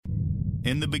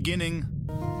In the beginning,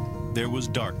 there was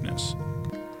darkness.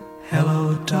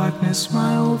 Hello, darkness,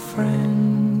 my old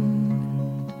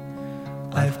friend.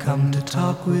 I've come to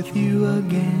talk with you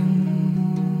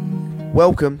again.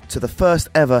 Welcome to the first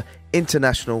ever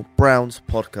International Browns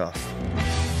podcast.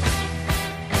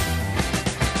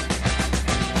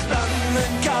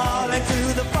 London calling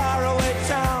to the faraway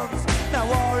towns. Now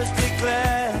war is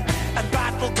declared and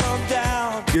battle come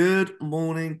down. Good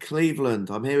morning, Cleveland.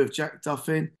 I'm here with Jack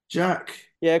Duffin. Jack.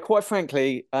 Yeah, quite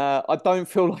frankly, I don't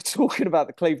feel like talking about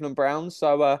the Cleveland Browns.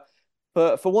 So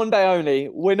for one day only,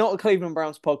 we're not a Cleveland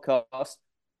Browns podcast.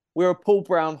 We're a Paul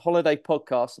Brown holiday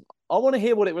podcast. I want to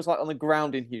hear what it was like on the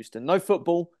ground in Houston. No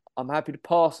football. I'm happy to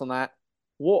pass on that.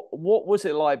 What was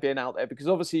it like being out there? Because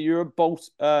obviously you're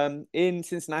in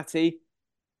Cincinnati,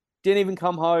 didn't even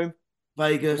come home.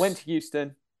 Vegas. Went to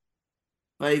Houston.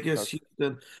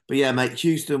 Houston. But yeah, mate,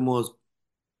 Houston was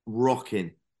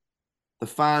rocking.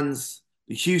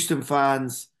 The Houston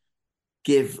fans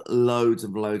give loads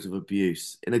of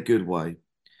abuse in a good way.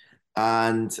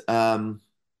 And the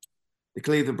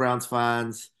Cleveland Browns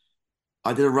fans,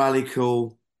 I did a rally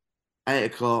call, 8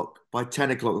 o'clock. By 10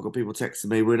 o'clock, I've got people texting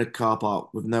me. We're in a car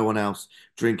park with no one else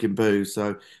drinking booze.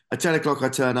 So at 10 o'clock, I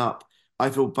turn up. I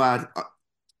feel bad.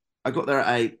 I got there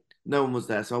at 8. No one was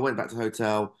there. So I went back to the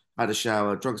hotel, had a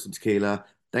shower, drunk some tequila,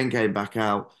 then came back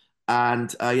out. And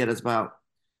there's about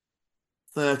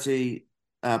 30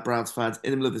 Browns fans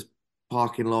in the middle of this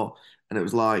parking lot. And it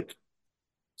was like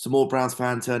some more Browns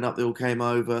fans turned up. They all came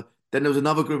over. Then there was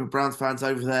another group of Browns fans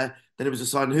over there. Then it was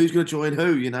deciding who's going to join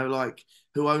who, like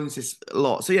who owns this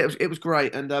lot. So yeah, it was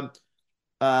great. And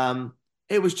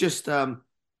it was just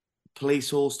police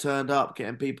horse turned up,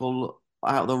 getting people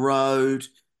out of the road.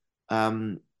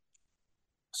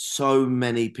 So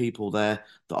many people there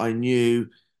that I knew.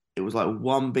 It was like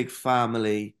one big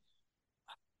family.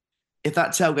 If that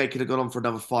tailgate could have gone on for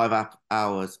another 5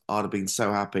 hours, I'd have been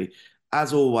so happy.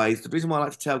 As always, the reason why I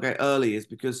like to tailgate early is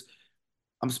because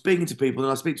I'm speaking to people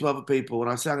and I speak to other people and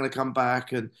I say I'm going to come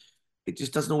back and it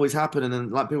just doesn't always happen. And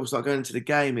then like people start going into the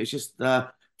game, it's just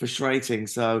frustrating.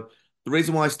 So the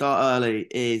reason why I start early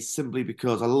is simply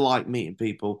because I like meeting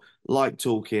people, like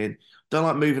talking, don't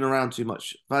like moving around too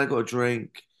much. If I've got a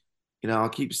drink, I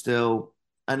keep still.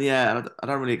 And yeah, I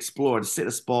don't really explore. I just sit in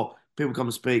a spot, people come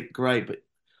and speak, great. But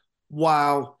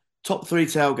wow, top 3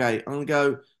 tailgate. I'm going to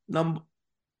go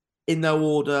in no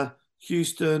order.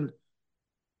 Houston,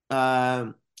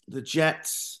 the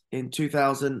Jets in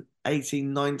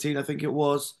 2018-19, I think it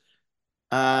was.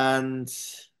 And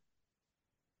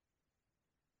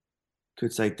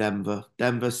could say Denver.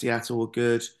 Seattle were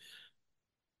good.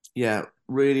 Yeah,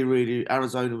 really, really.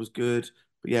 Arizona was good.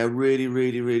 But yeah, really,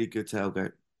 really, really good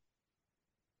tailgate.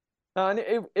 And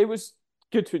it was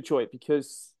good to enjoy it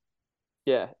because,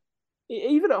 yeah,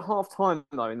 even at half time,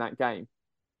 though, in that game,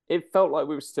 it felt like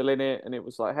we were still in it. And it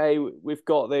was like, hey, we've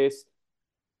got this.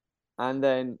 And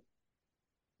then,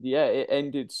 yeah, it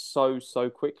ended so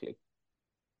quickly.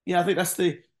 Yeah, I think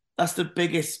that's the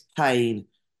biggest pain.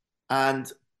 And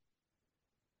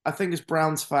I think as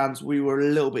Browns fans, we were a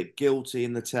little bit guilty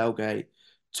in the tailgate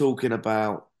talking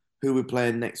about who we're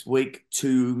playing next week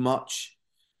too much.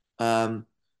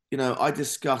 I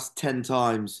discussed 10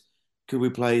 times, could we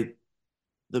play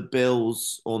the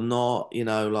Bills or not?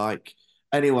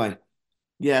 Anyway,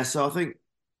 yeah, so I think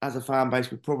as a fan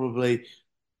base, we probably,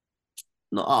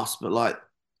 not us, but like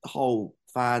the whole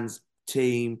fans,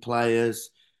 team, players,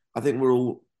 I think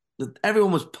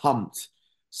everyone was pumped,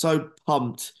 so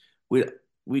pumped.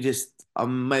 We just,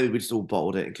 maybe we just all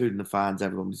bottled it, including the fans.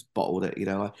 Everyone just bottled it,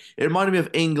 Like, it reminded me of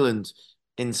England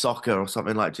in soccer or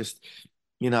something like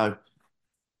you know,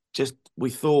 just we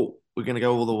thought we are going to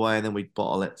go all the way and then we'd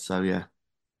bottle it. So yeah.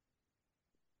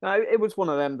 No, it was one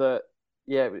of them that,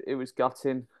 yeah, it was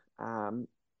gutting. And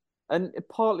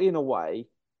partly in a way,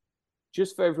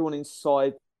 just for everyone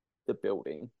inside the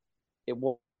building, it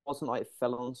wasn't like it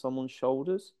fell on someone's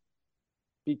shoulders.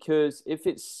 Because if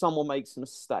it's someone makes a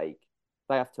mistake,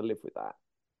 they have to live with that.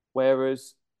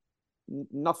 Whereas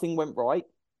nothing went right.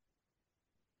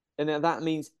 And then that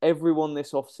means everyone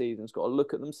this off-season's got to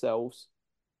look at themselves,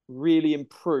 really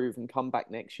improve and come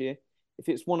back next year. If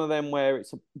it's one of them where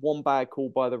it's one bad call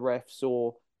by the refs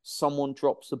or someone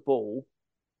drops the ball,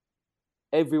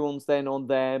 everyone's then on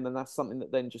them and that's something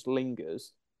that then just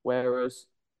lingers. Whereas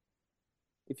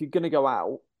if you're going to go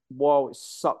out while it's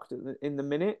sucked in the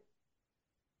minute,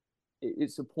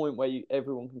 it's a point where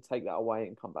everyone can take that away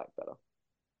and come back better.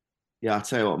 Yeah, I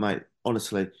tell you what, mate.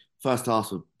 Honestly, first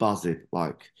half was buzzing.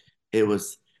 Like it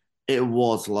was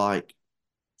like,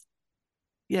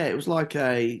 yeah, it was like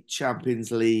a Champions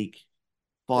League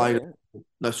final. Yeah.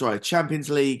 No, sorry, Champions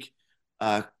League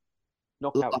uh,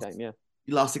 Knockout last, game, yeah.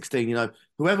 last 16.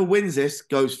 Whoever wins this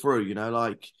goes through.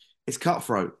 Like it's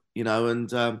cutthroat. And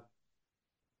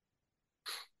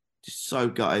just so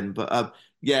gutting. But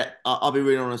yeah, I'll be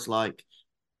really honest. Like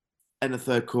in the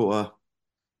third quarter,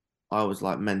 I was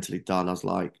like mentally done. I was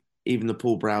like, even the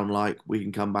Paul Brown, like we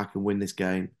can come back and win this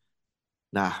game.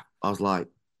 Nah, I was like,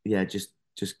 yeah, just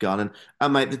gunning.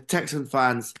 And mate, the Texan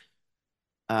fans,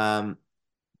 um,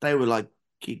 they were like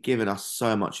giving us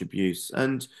so much abuse,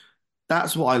 and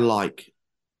that's what I like,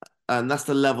 and that's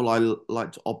the level I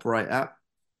like to operate at.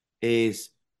 Is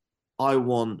I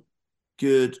want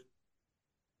good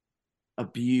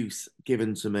abuse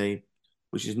given to me,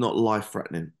 which is not life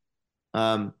threatening.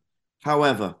 Um,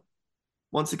 However,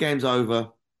 once the game's over,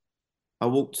 I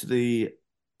walked to the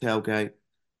tailgate,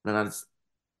 and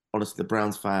honestly, the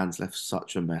Browns fans left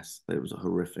such a mess. It was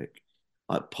horrific,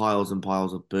 like piles and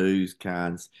piles of booze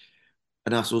cans,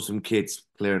 and I saw some kids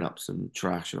clearing up some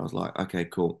trash, and I was like, okay,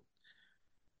 cool.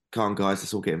 Come on, guys,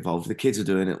 let's all get involved. If the kids are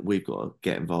doing it, we've got to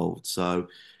get involved. So,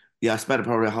 yeah, I spent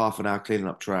probably a half an hour cleaning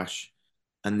up trash,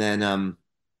 and then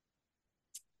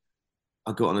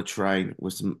I got on a train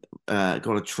with some got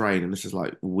on a train, and this is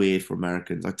like weird for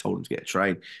Americans. I told them to get a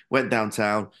train. Went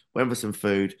downtown, went for some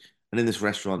food, and in this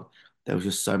restaurant, there was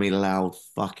just so many loud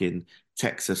fucking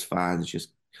Texas fans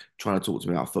just trying to talk to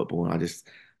me about football, and I just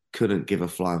couldn't give a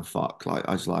flying fuck. Like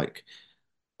I was like,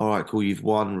 all right, cool, you've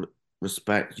won,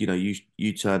 respect.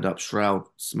 You turned up, Shroud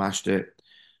smashed it.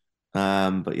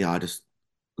 But yeah, I just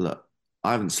look.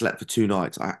 I haven't slept for 2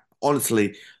 nights. I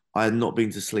honestly, I had not been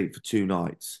to sleep for 2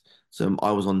 nights. So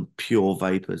I was on pure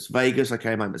vapors. Vegas, I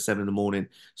came home at 7 in the morning,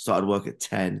 started work at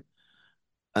 10.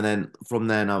 And then from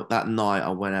then, that night,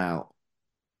 I went out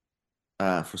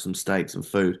for some steaks and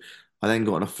food. I then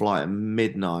got on a flight at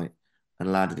midnight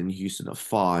and landed in Houston at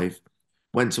 5.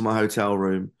 Went to my hotel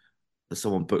room that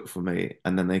someone booked for me,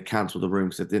 and then they cancelled the room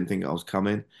because they didn't think I was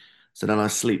coming. So then I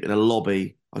sleep in a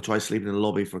lobby. I try sleeping in a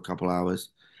lobby for a couple hours.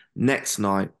 Next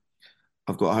night,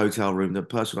 I've got a hotel room. The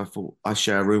person I thought I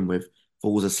share a room with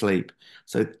falls asleep.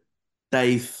 So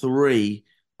day 3,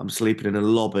 I'm sleeping in a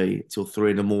lobby till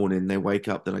 3 in the morning. They wake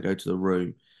up, then I go to the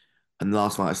room. And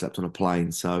last night I slept on a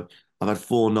plane. So I've had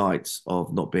 4 nights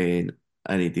of not being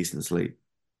any decent sleep.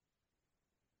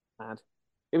 And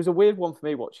it was a weird one for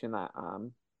me watching that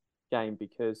game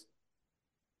because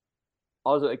I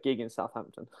was at a gig in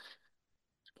Southampton.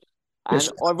 Yeah,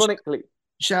 And ironically,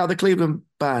 shout out the Cleveland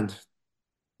band.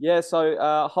 yeah, so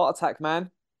Heart Attack Man,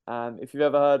 if you've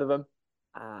ever heard of them,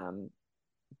 um,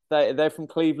 they're from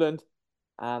Cleveland,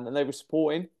 and they were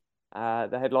supporting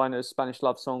the headliners, Spanish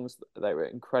love songs. They were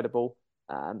incredible,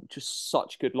 just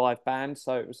such good live band.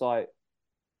 So it was like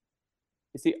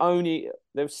it's the only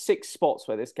there were 6 spots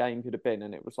where this game could have been,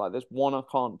 and it was like there's one I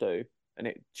can't do, and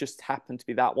it just happened to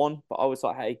be that one. But I was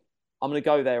like, hey, I'm gonna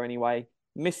go there anyway.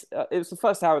 It was the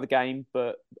first hour of the game,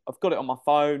 but I've got it on my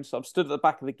phone, so I'm stood at the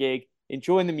back of the gig,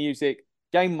 enjoying the music,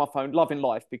 game on my phone, loving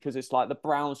life because it's like the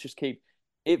Browns just keep.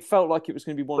 It felt like it was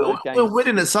going to be one of those games. We're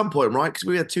winning at some point, right? Because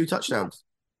we had 2 touchdowns.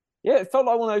 Yeah, it felt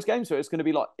like one of those games where it's going to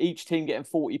be like each team getting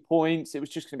 40 points. It was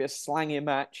just going to be a slanging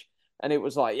match, and it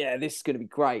was like, yeah, this is going to be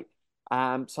great.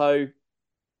 So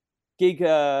gig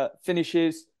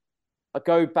finishes. I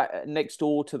go back next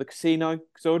door to the casino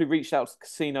because I already reached out to the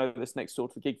casino that's next door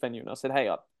to the gig venue, and I said,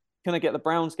 "Hey, can I get the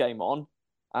Browns game on?"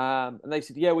 And they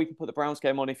said, "Yeah, we can put the Browns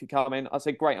game on if you come in." I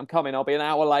said, "Great, I'm coming. I'll be an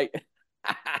hour late."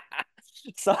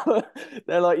 So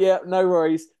they're like, "Yeah, no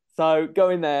worries." So go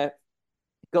in there,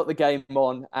 got the game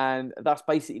on, and that's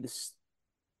basically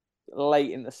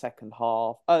late in the second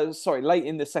half. Sorry, late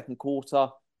in the second quarter.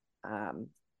 Um,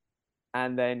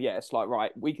 and then yeah, it's like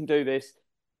right, we can do this.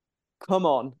 Come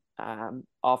on.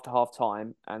 After half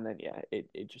time, and then yeah,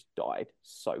 it just died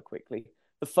so quickly.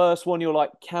 The first one, you're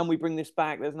like, can we bring this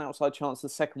back? There's an outside chance. The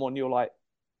second one, you're like,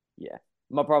 yeah.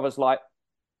 My brother's like,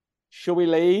 shall we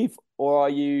leave, or are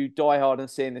you die hard and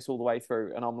seeing this all the way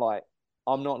through? And I'm like,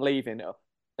 I'm not leaving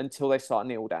until they start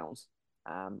kneel downs.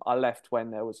 I left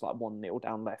when there was like 1 kneel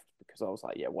down left because I was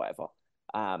like, yeah, whatever.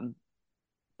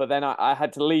 But then I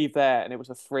had to leave there, and it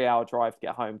was a 3 hour drive to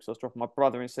get home because I was dropping my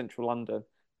brother in central London,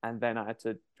 and then I had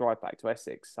to drive back to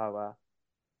Essex. So,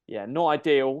 yeah, not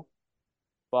ideal,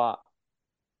 but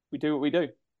we do what we do.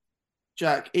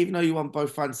 Jack, even though you won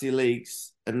both fantasy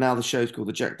leagues, and now the show's called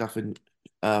the Jack Duffin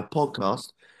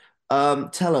podcast,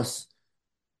 tell us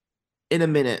in a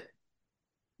minute,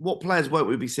 what players won't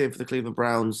we be seeing for the Cleveland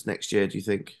Browns next year, do you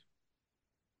think?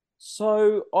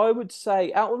 So I would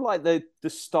say out of like the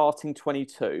starting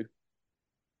 22,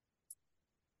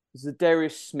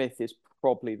 Zadarius Smith is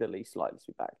probably the least likely to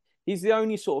be back. He's the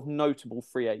only sort of notable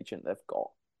free agent they've got.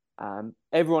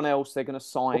 Everyone else they're going to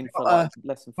sign for like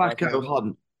less than 5 Flacco million.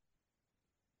 Hunt.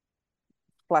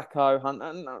 Flacco, Hunt,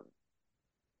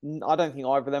 I don't think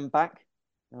either of them back.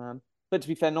 But to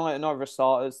be fair, neither are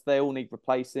starters. They all need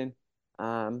replacing.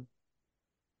 Zadarius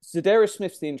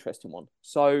Smith's the interesting one.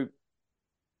 So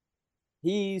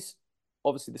he's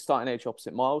obviously the starting edge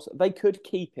opposite Miles. They could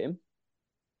keep him,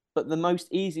 but the most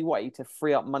easy way to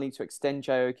free up money to extend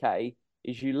JOK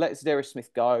is you let Zadarius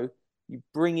Smith go. You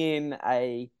bring in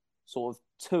a sort of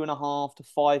 $2.5 to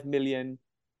 $5 million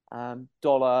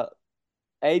dollar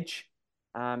edge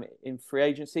in free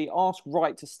agency. Ask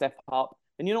Wright to step up,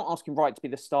 and you're not asking Wright to be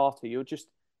the starter. You're just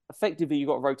effectively you've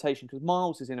got a rotation because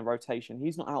Miles is in a rotation.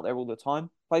 He's not out there all the time.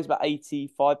 Plays about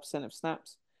 85% of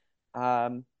snaps,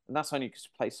 and that's only because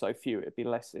we play so few. It'd be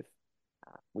less if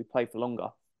we play for longer.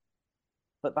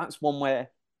 But that's one where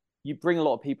you bring a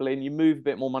lot of people in, you move a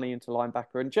bit more money into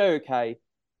linebacker, and JOK,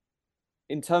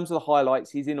 in terms of the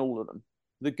highlights, he's in all of them,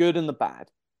 the good and the bad.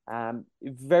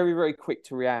 Very, very quick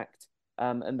to react.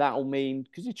 And that will mean,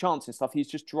 because he's chancing stuff, he's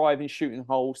just driving, shooting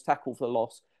holes, tackle for the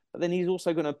loss. But then he's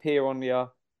also going to appear on the,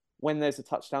 when there's a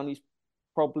touchdown, he's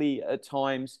probably at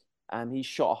times, he's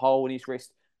shot a hole in his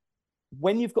wrist.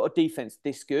 When you've got a defense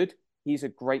this good, he's a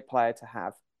great player to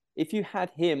have. If you had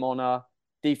him on a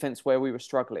defense where we were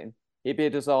struggling, it'd be a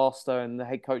disaster, and the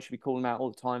head coach would be calling him out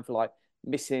all the time for like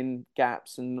missing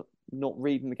gaps and not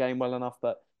reading the game well enough.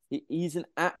 But he's an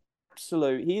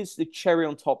absolute, he is the cherry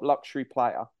on top luxury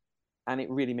player, and it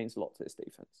really means a lot to this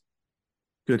defense.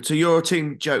 Good. So you're a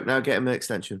team joke now. Get him an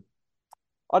extension.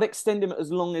 I'd extend him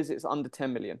as long as it's under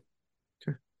 10 million.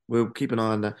 Okay. We'll keep an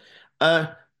eye on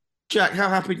that. Jack, how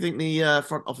happy do you think the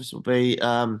front office will be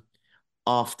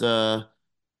after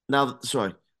now?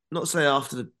 Sorry, not say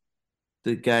after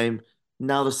the game.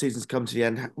 Now the season's come to the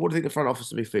end. What do you think the front office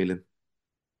will be feeling?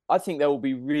 I think they will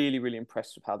be really, really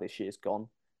impressed with how this year's gone.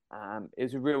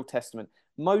 It's a real testament.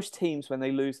 Most teams, when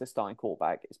they lose their starting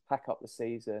quarterback, it's pack up the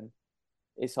season.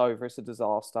 It's over. It's a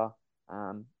disaster.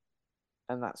 And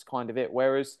that's kind of it.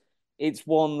 Whereas it's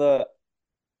one that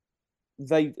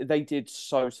they did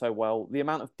so well. The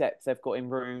amount of depth they've got in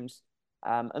rooms.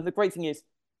 And the great thing is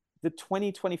the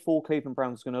 2024 Cleveland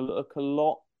Browns is going to look a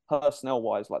lot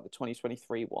personnel-wise like the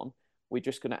 2023 one. We're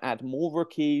just going to add more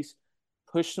rookies,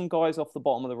 push some guys off the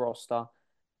bottom of the roster,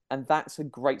 and that's a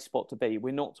great spot to be.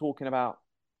 We're not talking about,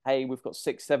 hey, we've got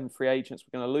 6, 7 free agents,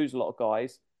 we're going to lose a lot of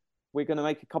guys. We're going to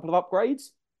make a couple of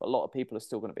upgrades, but a lot of people are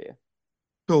still going to be here.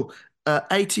 Cool.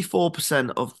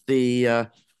 84% of the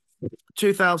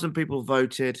 2,000 people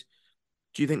voted.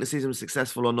 Do you think the season was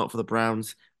successful or not for the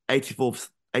Browns? 84%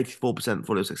 thought it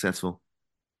was successful.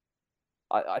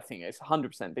 I think it's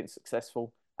 100% been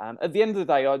successful. At the end of the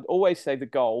day, I'd always say the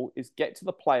goal is get to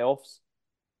the playoffs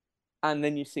and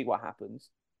then you see what happens.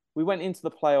 We went into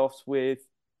the playoffs with,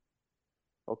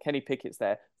 well, Kenny Pickett's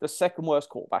there, the second worst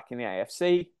quarterback in the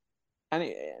AFC, and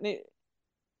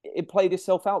it played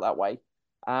itself out that way.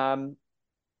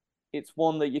 It's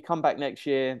one that you come back next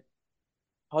year,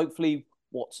 hopefully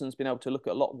Watson's been able to look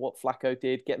at a lot of what Flacco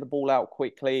did, get the ball out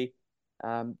quickly,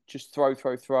 just throw,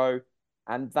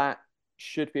 and that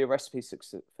should be a recipe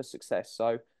for success.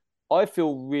 So I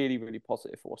feel really, really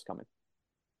positive for what's coming.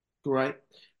 Great.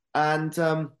 And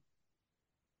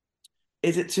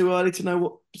is it too early to know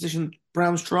what position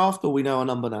Browns draft, or we know our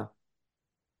number now?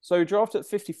 So draft at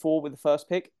 54 with the first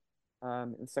pick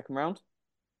in the second round.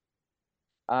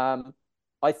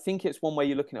 I think it's one where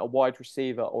you're looking at a wide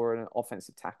receiver or an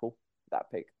offensive tackle,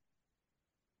 that pick.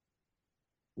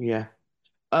 Yeah.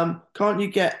 Can't you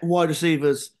get wide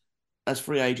receivers as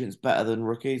free agents better than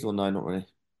rookies, or no, not really?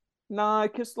 No,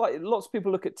 because like lots of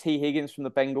people look at T. Higgins from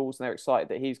the Bengals and they're excited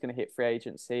that he's going to hit free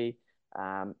agency.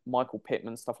 Michael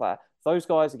Pittman, stuff like that. Those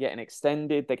guys are getting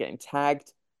extended, they're getting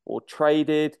tagged or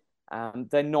traded.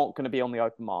 They're not going to be on the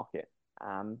open market.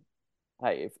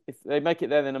 Hey, if they make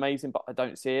it there, then amazing, but I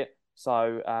don't see it.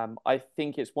 So I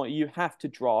think it's one you have to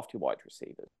draft your wide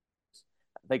receivers.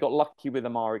 They got lucky with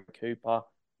Amari Cooper, but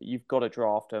you've got to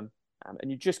draft them, and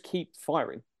you just keep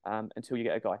firing until you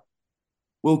get a guy.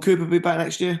 Will Cooper be back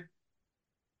next year?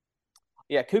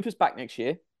 Yeah, Cooper's back next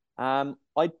year.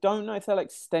 I don't know if they'll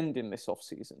extend him this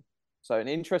offseason. So an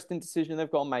interesting decision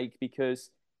they've got to make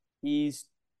because he's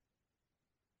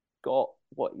got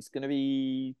he's going to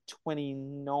be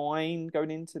 29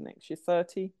 going into next year,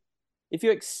 30. He's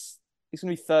going to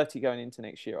be 30 going into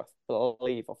next year, I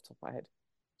believe, off the top of my head.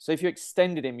 So if you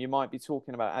extended him, you might be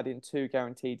talking about adding 2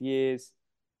 guaranteed years.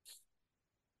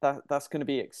 That's going to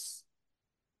be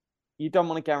you don't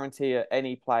want to guarantee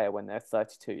any player when they're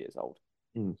 32 years old,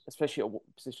 especially at a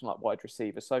position like wide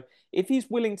receiver. So if he's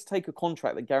willing to take a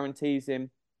contract that guarantees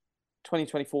him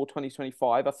 2024,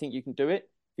 2025, I think you can do it.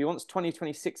 If he wants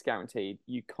 2026 guaranteed,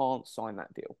 you can't sign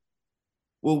that deal.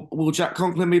 Will Jack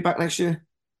Conklin be back next year?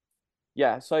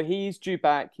 Yeah, so he's due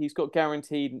back. He's got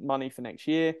guaranteed money for next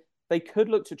year. They could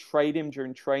look to trade him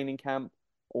during training camp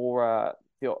or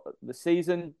the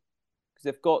season because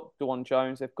they've got Dwan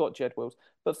Jones, they've got Jed Wills.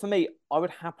 But for me, I would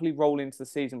happily roll into the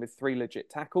season with 3 legit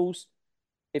tackles.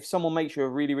 If someone makes you a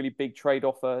really, really big trade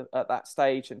offer at that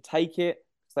stage and take it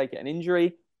because they get an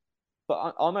injury,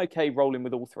 but I'm okay rolling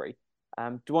with all 3.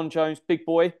 Dwan Jones, big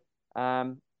boy.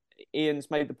 Ian's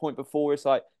made the point before. It's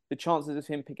like the chances of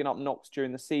him picking up knocks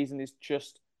during the season is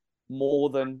just more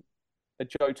than a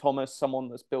Joe Thomas, someone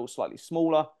that's built slightly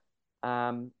smaller.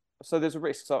 So there's a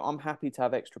risk. So I'm happy to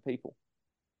have extra people.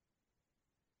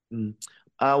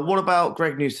 What about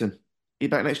Greg Newsom? He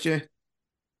back next year?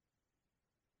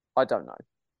 I don't know.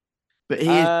 But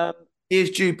he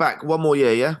is due back one more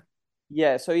year, yeah?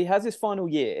 Yeah, so he has his final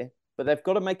year, but they've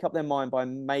got to make up their mind by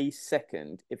May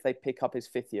 2nd if they pick up his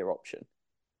 5th-year option.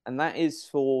 And that is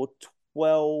for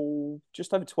 12,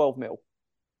 just over 12 mil.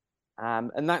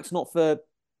 And that's not for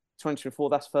 2024,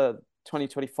 that's for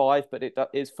 2025, but it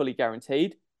is fully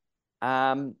guaranteed.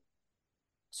 So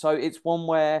it's one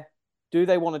where, do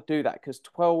they want to do that? Because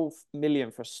 12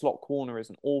 million for a slot corner is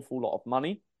an awful lot of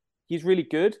money. He's really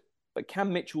good, but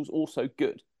Cam Mitchell's also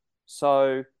good.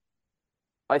 So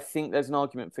I think there's an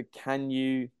argument for, can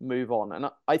you move on? And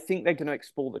I think they're going to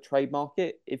explore the trade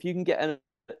market. If you can get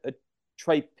a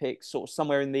trade pick sort of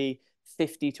somewhere in the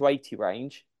 50 to 80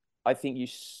 range, I think you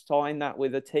sign that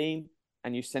with a team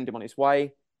and you send him on his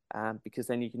way, because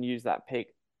then you can use that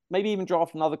pick, maybe even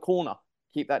draft another corner,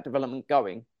 keep that development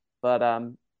going. But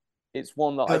it's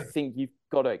one that I think you've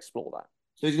got to explore that.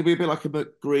 So he's going to be a bit like a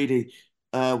McGreedy.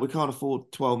 We can't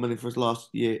afford 12 million for his last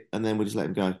year, and then we just let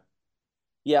him go.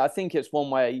 Yeah, I think it's one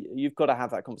way you've got to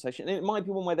have that conversation. It might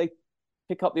be one way they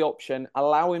pick up the option,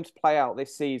 allow him to play out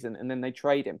this season, and then they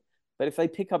trade him. But if they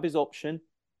pick up his option,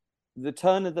 the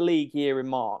turn of the league year in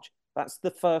March, that's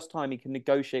the first time he can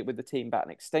negotiate with the team about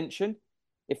an extension.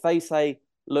 If they say,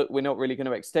 look, we're not really going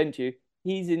to extend you,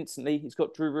 he's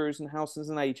got Drew Rosenhaus as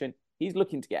an agent. He's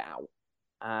looking to get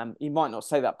out. He might not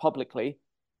say that publicly,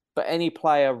 but any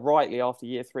player rightly after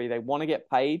year 3, they want to get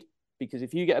paid, because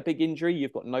if you get a big injury,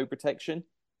 you've got no protection.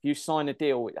 If you sign a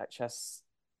deal that has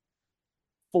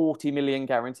 40 million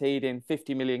guaranteed in,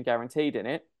 50 million guaranteed in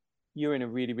it, you're in a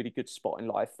really, really good spot in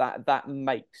life. That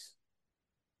makes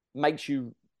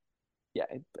you, yeah,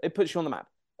 it puts you on the map.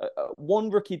 One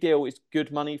rookie deal is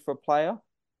good money for a player,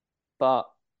 but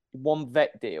one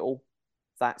vet deal,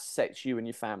 that sets you and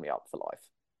your family up for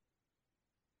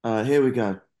life. Here we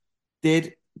go.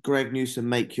 Did Greg Newsom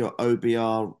make your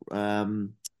OBR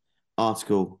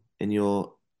article in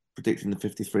your predicting the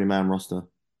 53-man roster?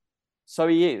 So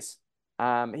he is.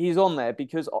 He's on there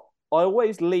because I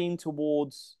always lean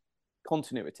towards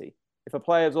continuity. If a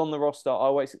player's on the roster, I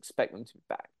always expect them to be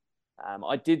back.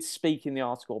 I did speak in the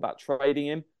article about trading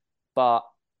him, but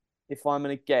if I'm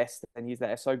going to guess, then he's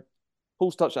there. So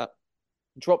Paul's touched that.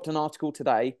 Dropped an article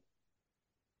today.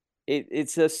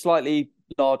 It's a slightly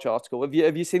large article.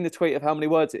 Have you seen the tweet of how many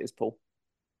words it is, Paul?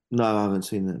 No, I haven't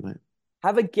seen that, mate.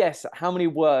 Have a guess at how many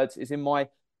words is in my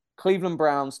Cleveland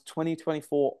Browns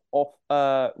 2024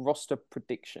 roster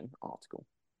prediction article.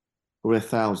 We're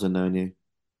 1,000, knowing you.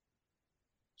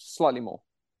 Slightly more.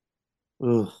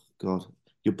 Oh, God.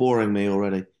 You're boring me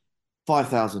already.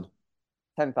 5,000.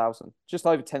 10,000. Just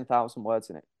over 10,000 words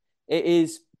in it. It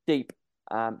is deep.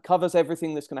 Covers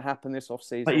everything that's going to happen this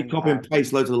offseason. Like you copy and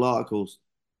paste loads of little articles.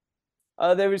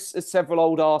 There is several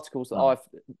old articles that I've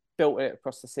built it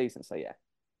across the season. So, yeah.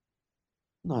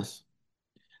 Nice.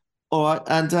 All right.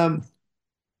 And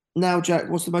now, Jack,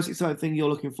 what's the most exciting thing you're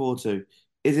looking forward to?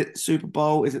 Is it Super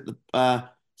Bowl? Is it the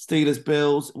Steelers,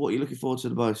 Bills? What are you looking forward to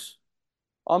the most?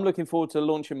 I'm looking forward to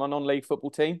launching my non-league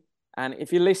football team. And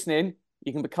if you're listening,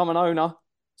 you can become an owner.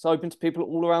 It's open to people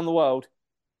all around the world.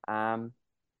 And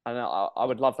I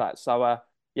would love that. So,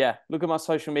 yeah, look at my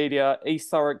social media,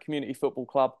 East Thurrock Community Football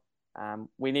Club.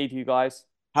 We need you guys.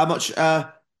 How much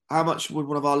would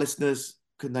one of our listeners,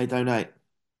 can they donate?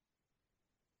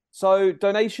 So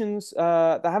donations,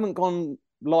 they haven't gone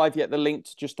live yet, the link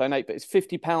to just donate, but it's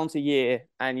 £50 a year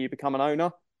and you become an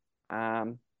owner.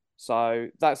 So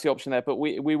that's the option there, but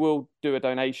we will do a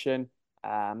donation.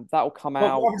 That'll come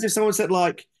out. What happens if someone said,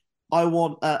 like, I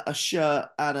want a shirt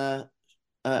and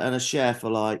a share for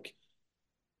like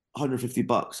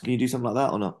 $150? Can you do something like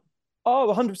that or not?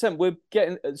 Oh, 100%. We're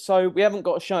getting, so we haven't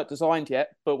got a shirt designed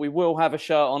yet, but we will have a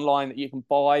shirt online that you can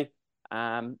buy.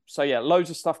 So yeah, loads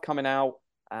of stuff coming out.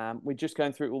 We're just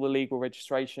going through all the legal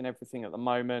registration, everything at the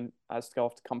moment, as to go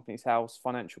off to Companies House,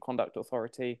 Financial Conduct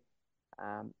Authority,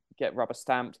 get rubber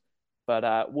stamped.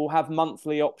 But we'll have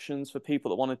monthly options for people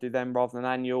that want to do them rather than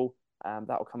annual. That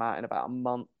will come out in about a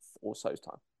month or so's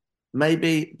time.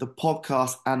 Maybe the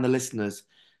podcast and the listeners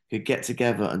could get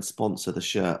together and sponsor the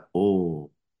shirt.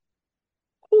 Oh,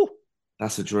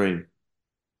 that's a dream.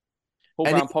 Paul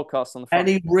Brown podcast on the front.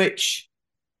 Any rich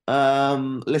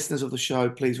listeners of the show,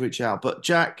 please reach out. But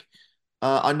Jack,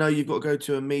 I know you've got to go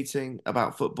to a meeting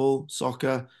about football,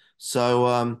 soccer.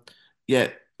 So yeah,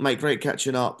 mate, great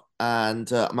catching up.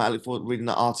 And I might look forward to reading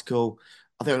that article.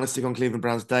 I think I'm going to stick on Cleveland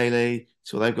Browns Daily,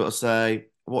 see what they've got to say,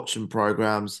 watch some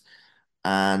programs,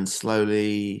 and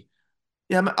slowly,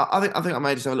 yeah, I think I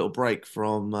may just have a little break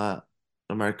from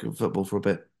American football for a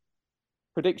bit.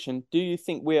 Prediction: do you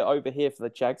think we're over here for the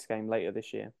Jags game later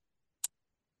this year?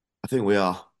 I think we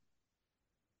are.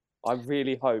 I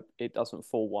really hope it doesn't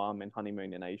fall while I'm in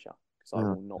honeymoon in Asia, because I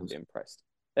will not be impressed.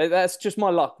 That's just my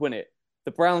luck, wouldn't it?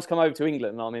 The Browns come over to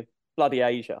England and I'm in bloody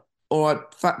Asia. All right,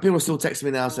 people are still texting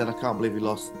me now saying, I can't believe we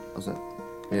lost. I was like,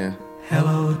 yeah.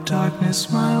 Hello, darkness,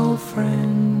 my old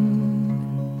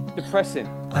friend. Depressing,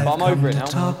 but I'm over it now.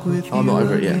 I'm not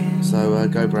over it yet, so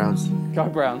go Browns. Go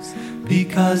Browns.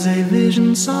 Because a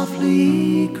vision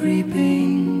softly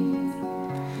creeping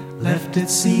left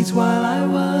its seeds while I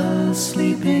was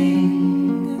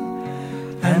sleeping,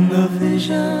 and the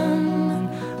vision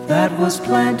that was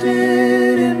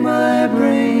planted in